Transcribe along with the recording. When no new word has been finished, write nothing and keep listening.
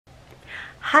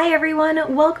Hi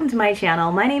everyone, welcome to my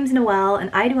channel. My name's Noelle and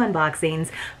I do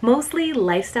unboxings, mostly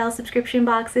lifestyle subscription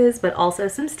boxes, but also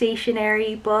some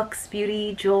stationery, books,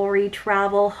 beauty, jewelry,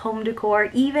 travel, home decor,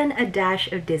 even a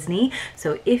dash of Disney.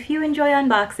 So if you enjoy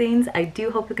unboxings, I do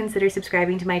hope you consider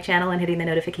subscribing to my channel and hitting the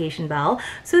notification bell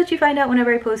so that you find out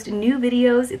whenever I post new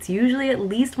videos. It's usually at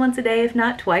least once a day, if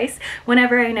not twice.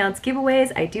 Whenever I announce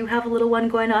giveaways, I do have a little one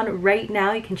going on right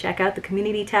now. You can check out the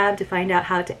community tab to find out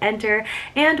how to enter.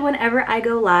 And whenever I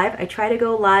go live, I try to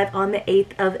go live on the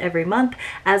 8th of every month.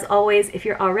 As always, if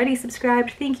you're already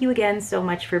subscribed, thank you again so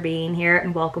much for being here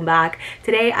and welcome back.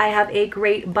 Today I have a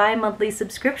great bi-monthly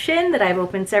subscription that I've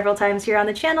opened several times here on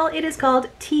the channel. It is called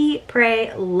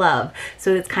teapraylove.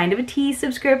 So it's kind of a tea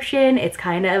subscription, it's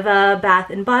kind of a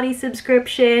bath and body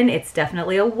subscription, it's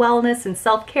definitely a wellness and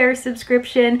self-care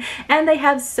subscription, and they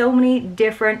have so many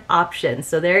different options.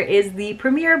 So there is the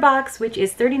Premier box, which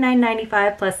is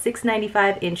 $39.95 plus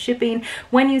 $6.95 in shipping.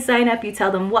 When you sign up, you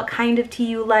tell them what kind of tea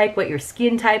you like, what your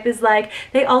skin type is like.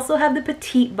 They also have the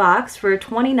Petite Box for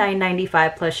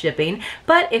 $29.95 plus shipping.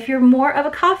 But if you're more of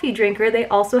a coffee drinker, they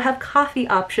also have coffee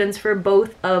options for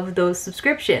both of those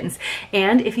subscriptions.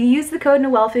 And if you use the code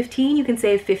Noelle15, you can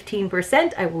save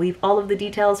 15%. I will leave all of the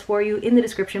details for you in the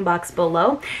description box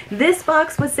below. This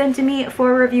box was sent to me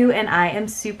for review and I am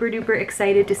super duper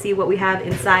excited to see what we have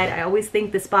inside. I always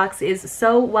think this box is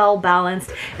so well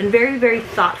balanced and very, very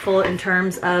thoughtful in terms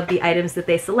of the items that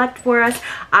they select for us.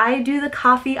 I do the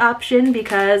coffee option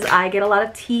because I get a lot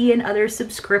of tea and other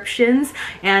subscriptions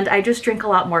and I just drink a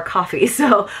lot more coffee.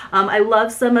 So I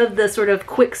love some of the sort of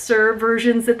quick serve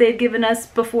versions that they've given us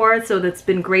before. So that's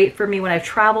been great for me when I've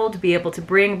traveled to be able to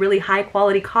bring really high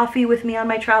quality coffee with me on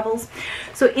my travels.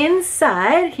 So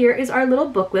inside here is our little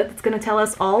booklet that's going to tell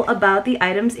us all about the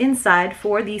items inside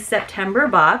for the September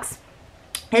box.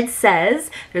 It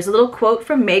says, there's a little quote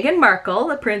from Meghan Markle,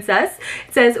 the princess.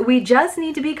 It says, "We just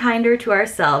need to be kinder to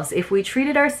ourselves. If we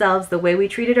treated ourselves the way we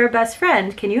treated our best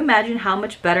friend, can you imagine how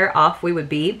much better off we would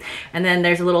be?" And then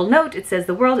there's a little note. It says,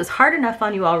 "The world is hard enough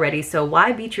on you already, so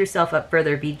why beat yourself up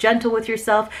further? Be gentle with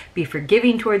yourself, be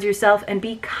forgiving towards yourself, and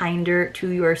be kinder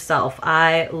to yourself."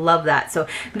 I love that. So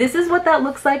this is what that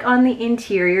looks like on the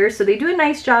interior. So they do a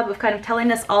nice job of kind of telling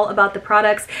us all about the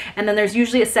products. And then there's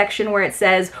usually a section where it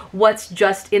says what's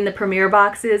just in the Premier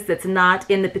boxes that's not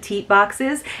in the Petite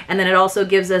boxes. And then it also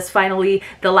gives us finally,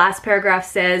 the last paragraph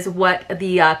says what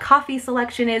the coffee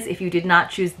selection is if you did not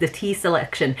choose the tea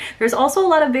selection. There's also a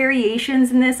lot of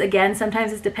variations in this. Again,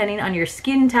 sometimes it's depending on your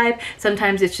skin type.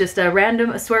 Sometimes it's just a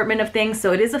random assortment of things.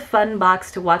 So it is a fun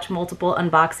box to watch multiple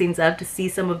unboxings of to see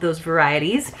some of those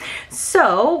varieties.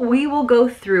 So we will go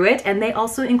through it, and they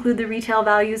also include the retail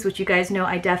values, which you guys know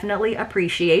I definitely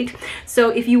appreciate.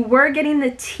 So if you were getting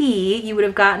the tea, you would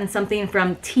have gotten something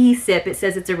from Tea Sip. It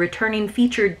says it's a returning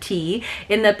featured tea.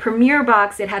 In the Premier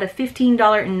box, it had a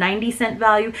 $15.90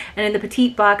 value, and in the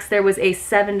Petite box, there was a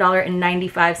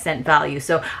 $7.95 value.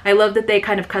 So I love that they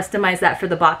kind of customize that for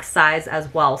the box size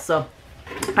as well. So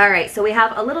all right, so we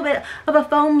have a little bit of a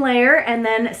foam layer and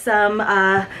then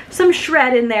some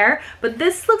shred in there, but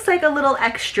this looks like a little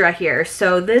extra here.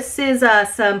 So this is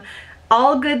some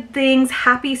All Good Things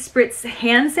Happy Spritz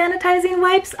hand sanitizing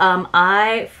wipes.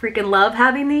 I freaking love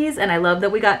having these, and I love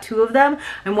that we got 2 of them.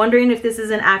 I'm wondering if this is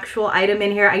an actual item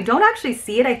in here. I don't actually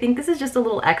see it. I think this is just a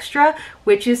little extra,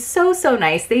 which is so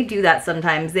nice. They do that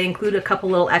sometimes. They include a couple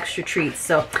little extra treats.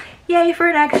 So yay for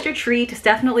an extra treat. It's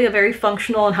definitely a very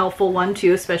functional and helpful one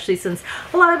too, especially since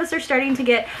a lot of us are starting to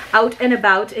get out and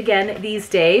about again these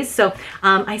days. So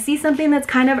I see something that's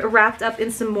kind of wrapped up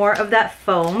in some more of that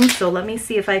foam. So let me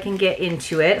see if I can get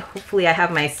into it. Hopefully I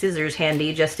have my scissors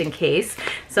handy just in case.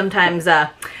 Sometimes I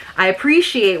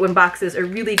appreciate when boxes are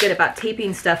really good about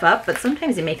taping stuff up, but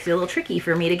sometimes it makes it a little tricky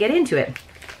for me to get into it.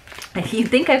 You'd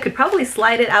think I could probably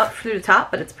slide it out through the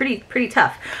top, but it's pretty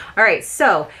tough. All right,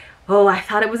 so oh, I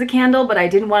thought it was a candle, but I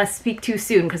didn't want to speak too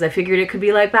soon because I figured it could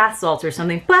be like bath salts or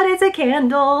something, but it's a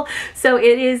candle. So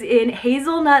it is in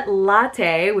hazelnut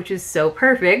latte, which is so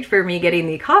perfect for me getting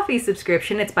the coffee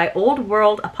subscription. It's by Old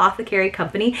World Apothecary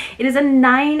Company. It is a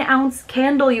 9-ounce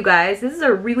candle, you guys. This is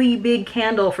a really big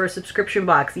candle for a subscription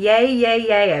box. Yay, yay,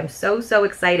 yay. I'm so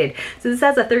excited. So this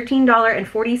has a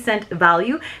 $13.40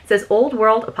 value. It says Old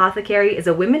World Apothecary is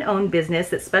a women-owned business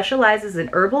that specializes in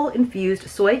herbal infused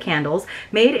soy candles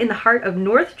made in the heart of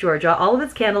North Georgia. All of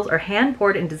its candles are hand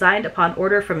poured and designed upon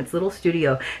order from its little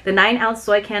studio. The 9-ounce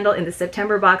soy candle in the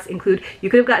September box include, you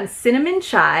could have gotten cinnamon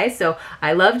chai, so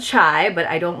I love chai, but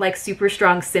I don't like super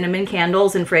strong cinnamon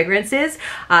candles and fragrances,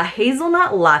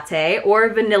 hazelnut latte, or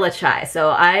vanilla chai.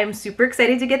 So I'm super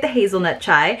excited to get the hazelnut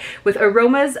chai with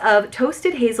aromas of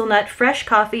toasted hazelnut, fresh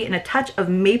coffee, and a touch of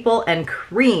maple and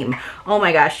cream. Oh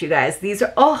my gosh, you guys, these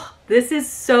are, oh, this is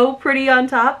so pretty on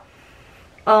top.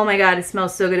 Oh my god, it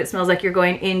smells so good. It smells like you're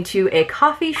going into a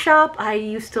coffee shop. I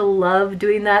used to love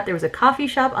doing that. There was a coffee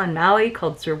shop on Maui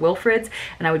called Sir Wilfrid's,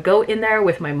 and I would go in there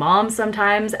with my mom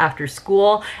sometimes after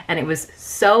school, and it was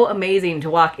so amazing to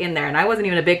walk in there. And I wasn't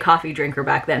even a big coffee drinker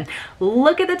back then.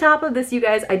 Look at the top of this, you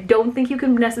guys. I don't think you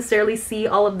can necessarily see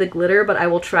all of the glitter, but I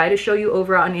will try to show you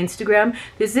over on Instagram.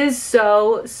 This is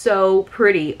so, so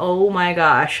pretty. Oh my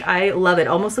gosh, I love it.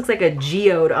 Almost looks like a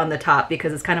geode on the top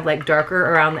because it's kind of like darker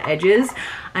around the edges.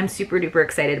 I'm super duper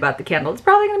excited about the candle. It's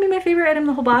probably gonna be my favorite item in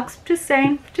the whole box. Just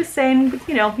saying,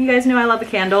 you know, you guys know I love a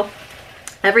candle.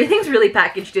 Everything's really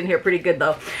packaged in here pretty good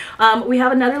though. We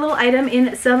have another little item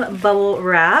in some bubble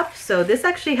wrap. So this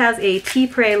actually has a Tea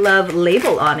Pray Love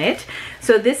label on it.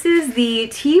 So this is the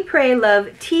Tea Pray Love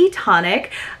Tea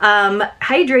Tonic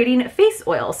Hydrating Face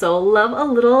Oil. So love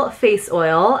a little face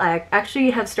oil. I actually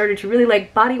have started to really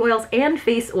like body oils and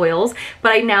face oils,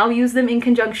 but I now use them in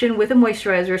conjunction with a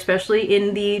moisturizer, especially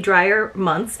in the drier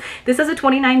months. This has a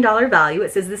 $29 value.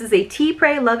 It says this is a Tea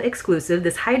Pray Love exclusive.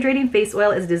 This hydrating face oil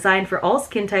is designed for all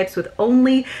skin types with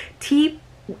only tea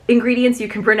ingredients you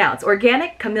can pronounce.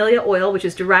 Organic camellia oil, which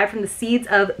is derived from the seeds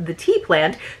of the tea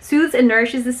plant, soothes and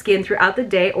nourishes the skin throughout the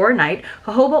day or night.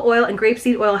 Jojoba oil and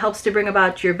grapeseed oil helps to bring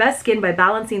about your best skin by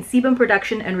balancing sebum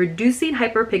production and reducing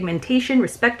hyperpigmentation,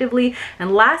 respectively.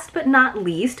 And last but not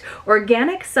least,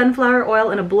 organic sunflower oil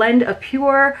in a blend of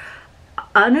pure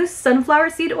anise sunflower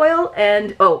seed oil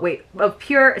and of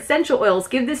pure essential oils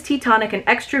give this tea tonic an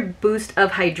extra boost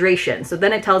of hydration. So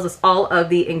then it tells us all of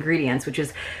the ingredients, which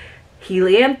is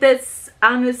helianthus,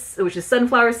 anise, which is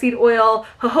sunflower seed oil,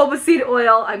 jojoba seed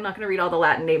oil. I'm not going to read all the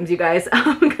Latin names, you guys,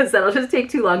 because that'll just take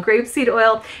too long. Grapeseed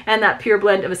oil and that pure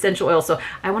blend of essential oil. So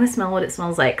I want to smell what it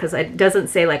smells like because it doesn't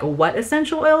say like what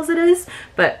essential oils it is,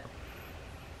 but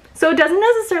so it doesn't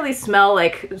necessarily smell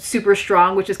like super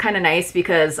strong, which is kind of nice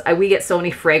because we get so many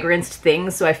fragranced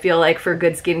things. So I feel like for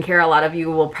good skincare, a lot of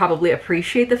you will probably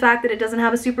appreciate the fact that it doesn't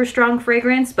have a super strong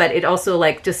fragrance, but it also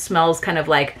like just smells kind of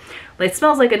like, it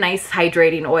smells like a nice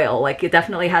hydrating oil. Like it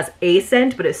definitely has a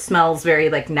scent, but it smells very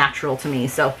like natural to me.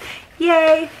 So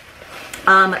yay.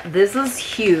 This is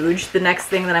huge. The next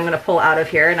thing that I'm going to pull out of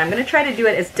here, and I'm going to try to do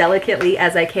it as delicately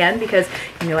as I can because,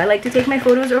 you know, I like to take my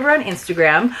photos over on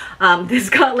Instagram.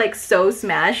 This got like so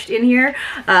smashed in here,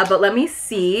 but let me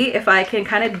see if I can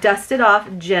kind of dust it off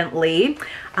gently.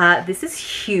 This is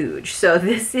huge. So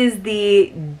this is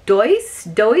the Dos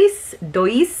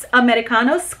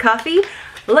Americanos coffee.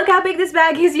 Look how big this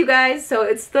bag is, you guys. So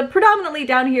it's the predominantly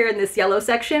down here in this yellow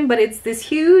section, but it's this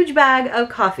huge bag of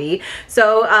coffee.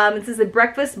 So this is a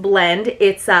breakfast blend.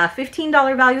 It's a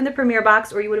 $15 value in the Premier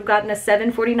box, or you would have gotten a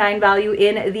 $7.49 value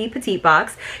in the Petite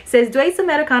box. It says Dos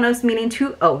Americanos, meaning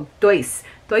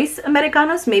Dos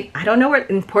Americanos, maybe, I don't know where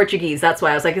in Portuguese, that's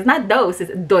why I was like, it's not dos,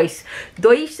 it's dois.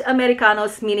 Dos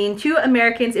Americanos, meaning two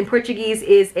Americans in Portuguese,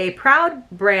 is a proud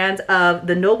brand of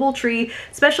the Noble Tree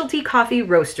specialty coffee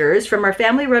roasters. From our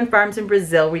family-run farms in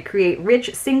Brazil, we create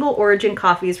rich single-origin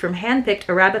coffees from hand-picked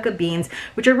Arabica beans,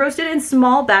 which are roasted in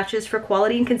small batches for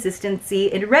quality and consistency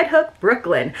in Red Hook,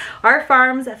 Brooklyn. Our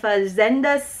farms,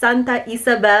 Fazenda Santa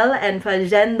Isabel and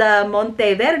Fazenda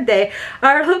Monteverde,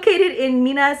 are located in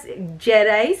Minas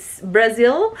Gerais,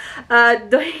 Brazil.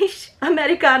 Dos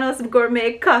Americanos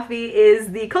gourmet coffee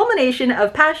is the culmination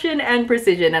of passion and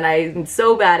precision, and I'm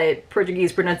so bad at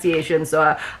Portuguese pronunciation,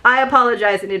 so I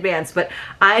apologize in advance, but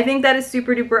I think that is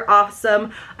super duper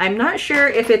awesome. I'm not sure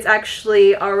if it's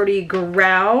actually already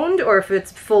ground or if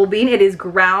it's full bean. It is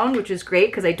ground, which is great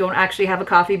because I don't actually have a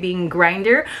coffee bean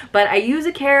grinder, but I use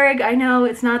a Keurig. I know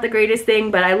it's not the greatest thing,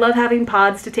 but I love having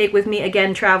pods to take with me,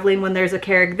 again, traveling when there's a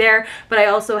Keurig there, but I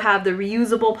also have the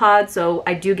reusable pod, so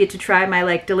I do get to try my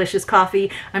like delicious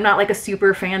coffee. I'm not like a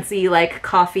super fancy like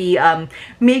coffee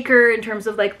maker in terms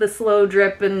of like the slow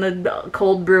drip and the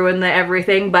cold brew and the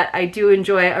everything, but I do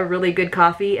enjoy a really good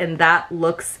coffee, and that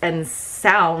looks and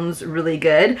sounds really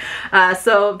good.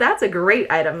 So that's a great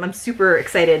item. I'm super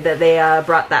excited that they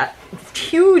brought that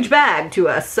huge bag to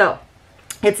us. So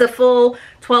it's a full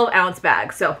 12-ounce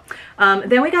bag. So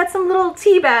then we got some little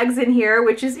tea bags in here,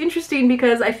 which is interesting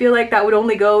because I feel like that would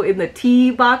only go in the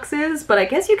tea boxes, but I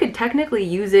guess you could technically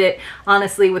use it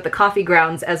honestly with the coffee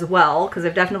grounds as well, because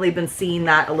I've definitely been seeing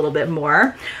that a little bit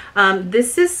more.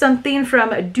 This is something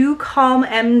from Do Calm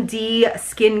MD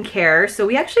Skincare. So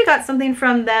we actually got something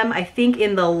from them, I think,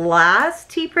 in the last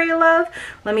Tea Pray Love.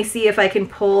 Let me see if I can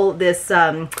pull this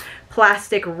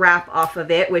plastic wrap off of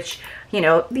it, which, you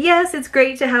know, yes, it's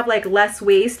great to have like less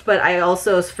waste, but I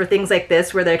also, for things like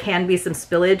this where there can be some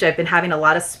spillage, I've been having a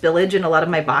lot of spillage in a lot of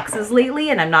my boxes lately,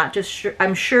 and I'm not just sure,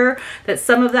 I'm sure that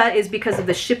some of that is because of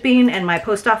the shipping and my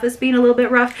post office being a little bit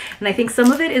rough, and I think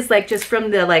some of it is like just from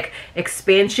the like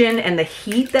expansion and the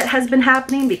heat that has been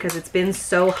happening because it's been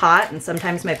so hot, and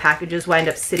sometimes my packages wind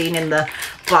up sitting in the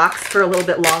box for a little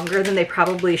bit longer than they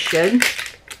probably should.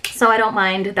 So I don't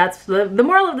mind. That's the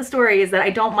moral of the story, is that I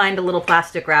don't mind a little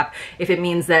plastic wrap if it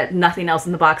means that nothing else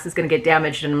in the box is going to get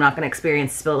damaged and I'm not going to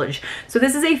experience spillage. So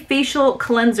this is a facial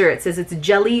cleanser. It says it's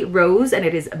Jelly Rose and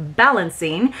it is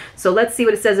balancing. So let's see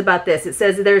what it says about this. It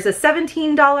says there's a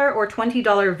 $17 or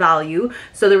 $20 value.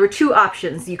 So there were two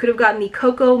options. You could have gotten the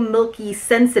Cocoa Milky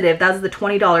Sensitive. That's the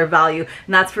 $20 value,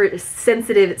 and that's for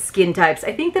sensitive skin types.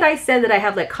 I think that I said that I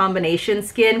have like combination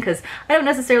skin because I don't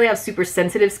necessarily have super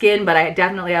sensitive skin, but I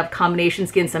definitely have combination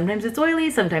skin. Sometimes it's oily,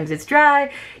 sometimes it's dry,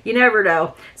 you never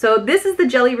know. So this is the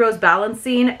Jelly Rose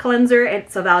Balancing Cleanser.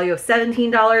 It's a value of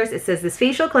 $17. It says this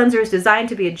facial cleanser is designed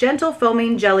to be a gentle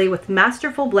foaming jelly with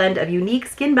masterful blend of unique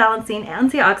skin balancing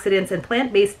antioxidants and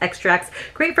plant-based extracts,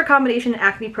 great for combination and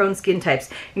acne prone skin types.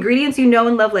 Ingredients you know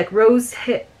and love like rose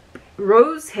hip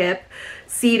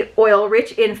seed oil,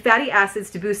 rich in fatty acids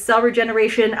to boost cell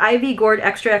regeneration, ivy gourd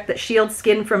extract that shields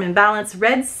skin from imbalance,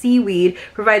 red seaweed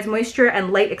provides moisture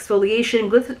and light exfoliation,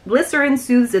 glycerin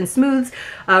soothes and smooths,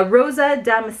 rosa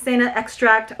damascena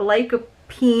extract, lycopene,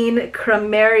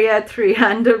 crameria,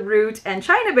 trianda root, and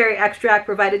chinaberry extract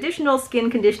provide additional skin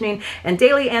conditioning and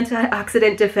daily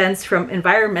antioxidant defense from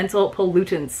environmental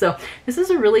pollutants. So this is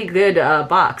a really good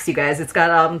box, you guys. It's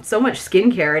got so much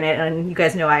skincare in it, and you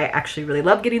guys know I actually really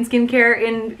love getting skincare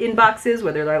in boxes,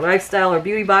 whether they're lifestyle or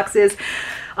beauty boxes.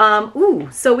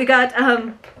 So we got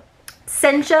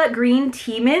Sencha green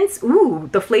tea mints. Ooh,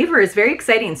 the flavor is very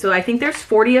exciting. So I think there's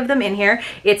 40 of them in here.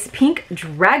 It's pink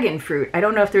dragon fruit. I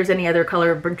don't know if there's any other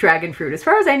color of dragon fruit. As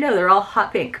far as I know, they're all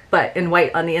hot pink, but in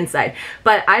white on the inside.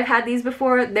 But I've had these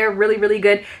before. They're really, really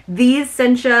good. These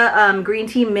Sencha green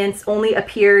tea mints only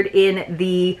appeared in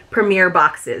the Premier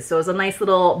boxes. So it's a nice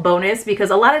little bonus,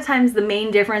 because a lot of times the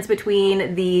main difference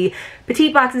between the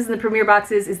Petite boxes and the Premier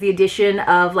boxes is the addition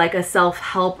of like a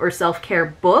self-help or self-care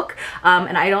book.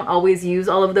 And I don't always use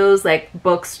all of those, like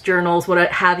books, journals,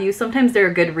 what have you. Sometimes they're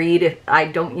a good read. If I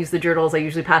don't use the journals, I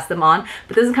usually pass them on,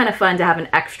 but this is kind of fun to have an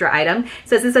extra item. It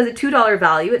says this has a $2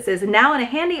 value. It says now in a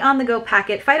handy on-the-go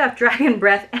packet, fight off dragon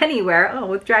breath anywhere. Oh,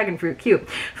 with dragon fruit, cute.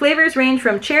 Flavors range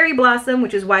from cherry blossom,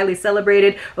 which is widely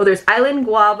celebrated. Oh, there's island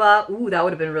guava. Ooh, that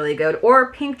would have been really good.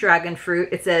 Or pink dragon fruit.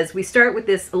 It says we start with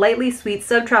this lightly sweet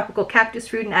subtropical cactus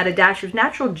fruit and add a dash of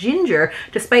natural ginger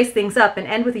to spice things up, and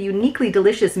end with a uniquely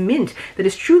delicious mint that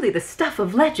is truly the stuff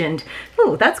of legend.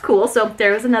 Ooh, that's cool. So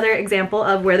there was another example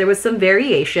of where there was some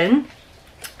variation.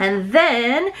 And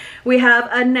then we have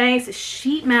a nice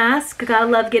sheet mask. Gotta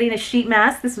love getting a sheet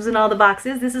mask. This was in all the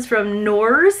boxes. This is from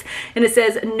Noors, and it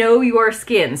says know your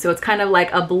skin. So it's kind of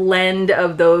like a blend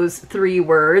of those three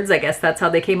words. I guess that's how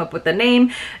they came up with the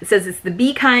name. It says it's the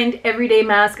Be Kind Everyday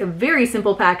Mask. A very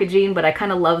simple packaging, but I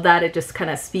kind of love that. It just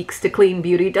kind of speaks to clean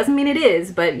beauty. It doesn't mean it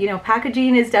is, but you know,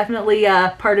 packaging is definitely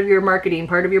part of your marketing,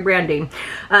 part of your branding.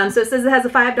 So it says it has a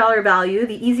 $5 value.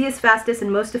 The easiest, fastest,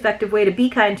 and most effective way to be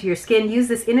kind to your skin. Use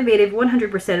this innovative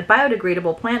 100%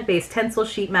 biodegradable plant-based Tencel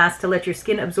sheet mask to let your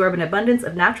skin absorb an abundance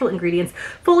of natural ingredients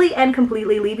fully and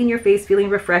completely, leaving your face feeling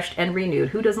refreshed and renewed.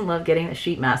 Who doesn't love getting a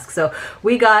sheet mask? So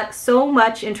we got so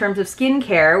much in terms of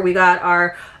skincare. We got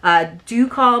our Do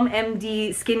Calm MD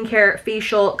Skincare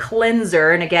Facial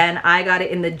Cleanser, and again, I got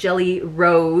it in the Jelly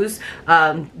Rose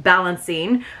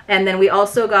balancing. And then we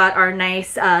also got our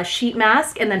nice sheet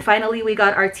mask, and then finally we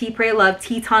got our Tea Pray Love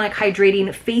Tea Tonic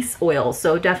Hydrating Face Oil.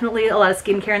 So definitely a lot of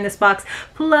skincare in this box.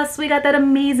 Plus we got that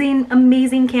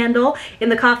amazing candle. In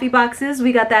the coffee boxes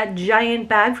we got that giant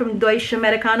bag from Deutsche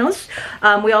Americanos.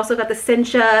 We also got the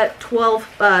Sencha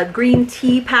 12 green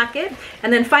tea packet,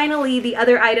 and then finally the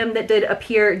other item that did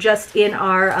appear just in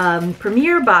our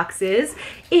Premier boxes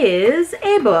is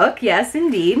a book. Yes,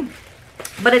 indeed.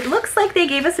 But it looks like they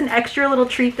gave us an extra little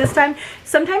treat this time.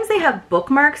 Sometimes they have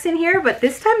bookmarks in here, but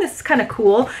this time this is kind of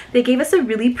cool. They gave us a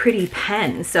really pretty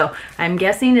pen. So I'm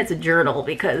guessing it's a journal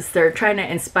because they're trying to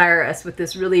inspire us with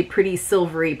this really pretty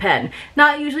silvery pen.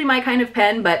 Not usually my kind of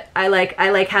pen, but I like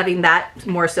having that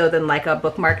more so than like a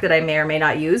bookmark that I may or may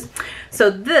not use. So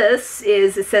this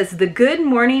is, it says the Good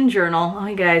Morning Journal. Oh,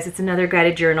 you guys, it's another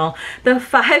guided journal. The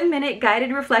 5-minute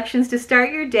guided reflections to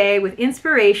start your day with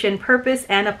inspiration, purpose,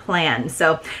 and a plan.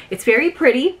 So it's very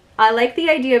pretty. I like the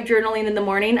idea of journaling in the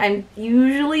morning. I'm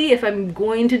usually, if I'm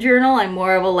going to journal, I'm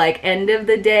more of a like end of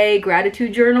the day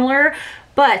gratitude journaler,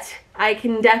 but I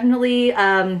can definitely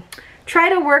try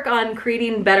to work on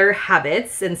creating better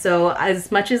habits. And so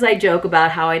as much as I joke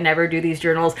about how I never do these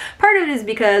journals, part of it is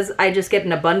because I just get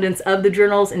an abundance of the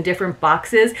journals in different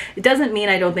boxes. It doesn't mean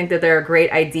I don't think that they're a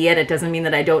great idea, and it doesn't mean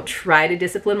that I don't try to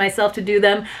discipline myself to do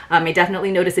them. I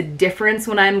definitely notice a difference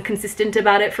when I'm consistent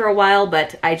about it for a while,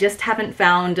 but I just haven't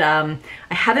found, I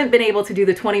haven't been able to do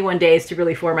the 21 days to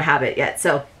really form a habit yet.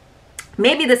 So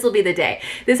maybe this will be the day.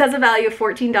 This has a value of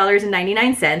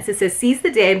 $14.99. It says, seize the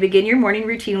day and begin your morning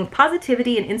routine with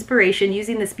positivity and inspiration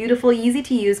using this beautiful, easy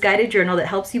to use guided journal that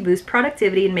helps you boost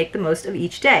productivity and make the most of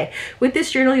each day. With this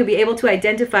journal, you'll be able to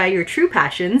identify your true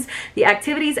passions, the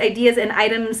activities, ideas, and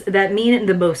items that mean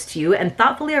the most to you, and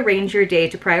thoughtfully arrange your day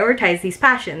to prioritize these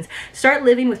passions. Start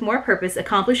living with more purpose,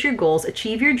 accomplish your goals,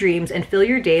 achieve your dreams, and fill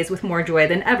your days with more joy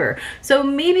than ever. So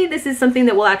maybe this is something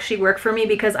that will actually work for me,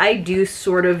 because I do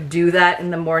sort of do that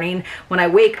in the morning. When I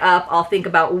wake up, I'll think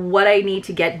about what I need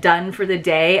to get done for the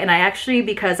day. And I actually,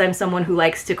 because I'm someone who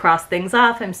likes to cross things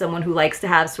off, I'm someone who likes to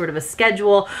have sort of a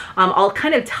schedule, I'll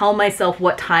kind of tell myself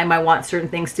what time I want certain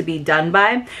things to be done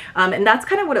by. And that's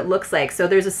kind of what it looks like. So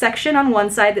there's a section on one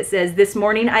side that says, this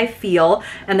morning I feel,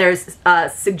 and there's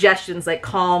suggestions like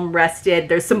calm, rested.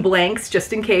 There's some blanks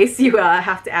just in case you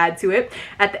have to add to it.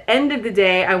 At the end of the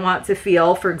day, I want to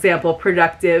feel, for example,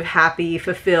 productive, happy,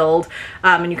 fulfilled,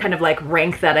 and you kind of like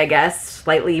rank that, I guess,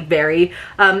 slightly vary.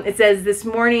 It says, this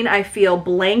morning I feel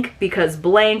blank because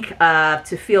blank.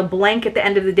 To feel blank at the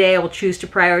end of the day, I will choose to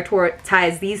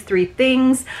prioritize these 3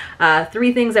 things.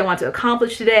 3 things I want to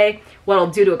accomplish today, what I'll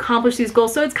do to accomplish these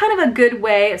goals. So it's kind of a good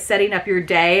way of setting up your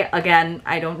day. Again,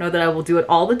 I don't know that I will do it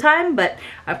all the time, but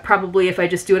probably if I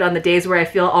just do it on the days where I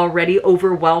feel already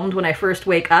overwhelmed when I first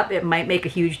wake up, it might make a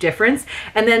huge difference.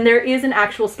 And then there is an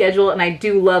actual schedule, and I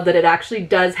do love that it actually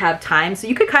does have time. So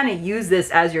you could kind of use this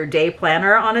as your day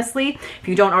planner, honestly, if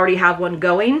you don't already have one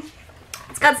going.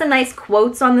 It's got some nice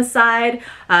quotes on the side,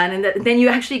 and then you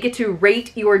actually get to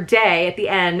rate your day at the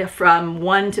end from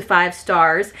 1 to 5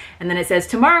 stars. And then it says,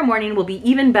 tomorrow morning will be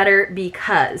even better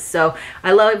because. So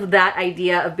I love that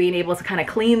idea of being able to kind of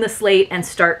clean the slate and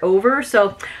start over.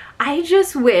 So I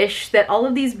just wish that all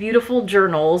of these beautiful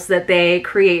journals that they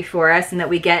create for us and that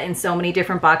we get in so many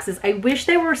different boxes, I wish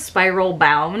they were spiral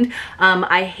bound.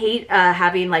 I hate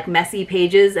having like messy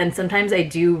pages, and sometimes I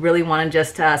do really want to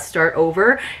just start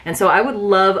over. And so I would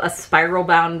love a spiral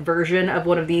bound version of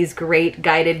one of these great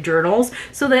guided journals,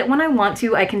 so that when I want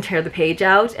to, I can tear the page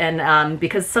out. And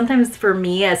because sometimes for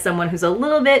me, as someone who's a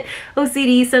little bit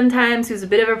OCD sometimes, who's a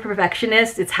bit of a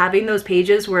perfectionist, it's having those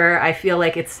pages where I feel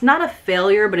like it's not a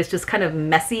failure, but it's just kind of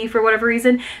messy for whatever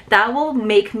reason, that will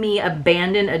make me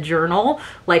abandon a journal.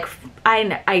 Like,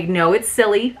 I know it's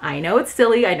silly, I know it's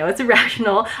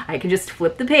irrational, I can just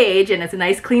flip the page and it's a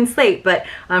nice clean slate, but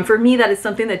for me that is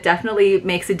something that definitely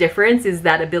makes a difference, is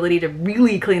that ability to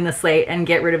really clean the slate and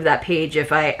get rid of that page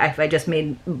if I just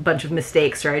made a bunch of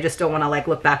mistakes, or I just don't want to like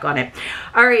look back on it.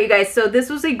 All right, you guys, so this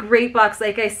was a great box.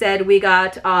 Like I said, we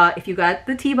got, if you got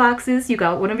the tea boxes, you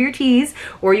got one of your teas,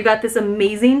 or you got this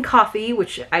amazing coffee,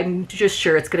 which I'm just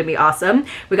sure it's going to be awesome.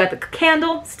 We got the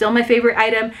candle, still my favorite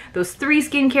item, those 3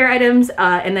 skincare items,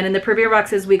 and then in the premier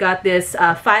boxes we got this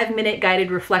 5-minute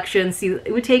guided reflection. See,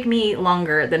 it would take me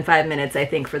longer than 5 minutes, I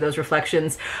think, for those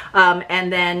reflections.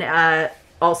 And then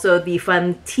also the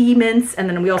fun tea mints, and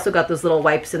then we also got those little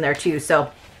wipes in there too.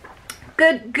 So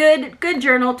good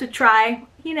journal to try.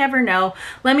 You never know.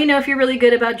 Let me know if you're really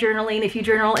good about journaling, if you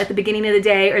journal at the beginning of the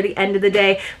day or the end of the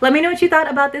day. Let me know what you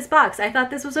thought about this box. I thought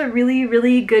this was a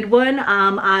really good one.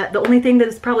 The only thing that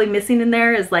is probably missing in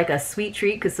there is like a sweet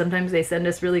treat, because sometimes they send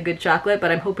us really good chocolate,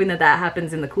 but I'm hoping that that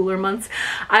happens in the cooler months.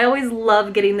 I always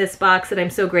love getting this box, and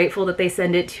I'm so grateful that they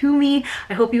send it to me.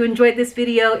 I hope you enjoyed this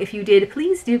video. If you did,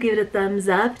 please do give it a thumbs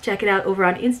up. Check it out over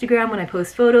on Instagram when I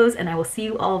post photos, and I will see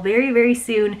you all very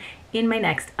soon in my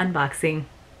next unboxing.